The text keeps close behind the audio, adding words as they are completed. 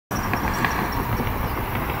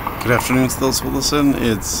Good afternoon to those who listen.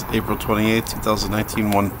 It's April 28th,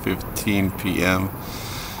 2019, 1:15 p.m.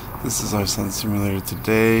 This is our Sun Simulator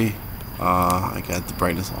today. I got the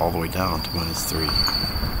brightness all the way down to -3.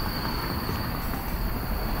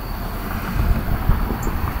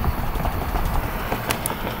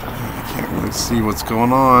 I can't really see what's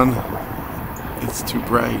going on. It's too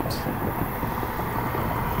bright.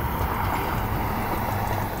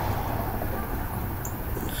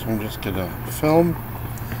 So I'm just gonna film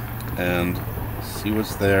and see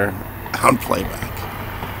what's there on playback.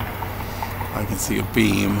 I can see a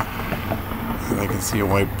beam and I can see a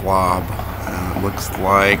white blob, and it looks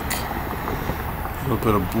like a little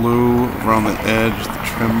bit of blue around the edge, the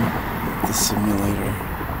trim of the simulator.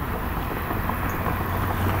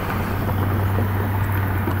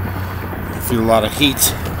 I feel a lot of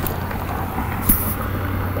heat,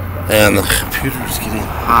 and the computer's getting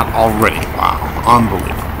hot already. Wow,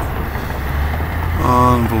 unbelievable.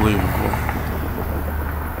 Unbelievable.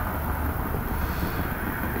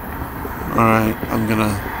 Alright, I'm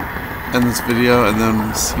gonna end this video and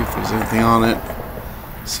then see if there's anything on it.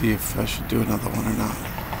 See if I should do another one or not.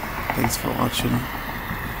 Thanks for watching.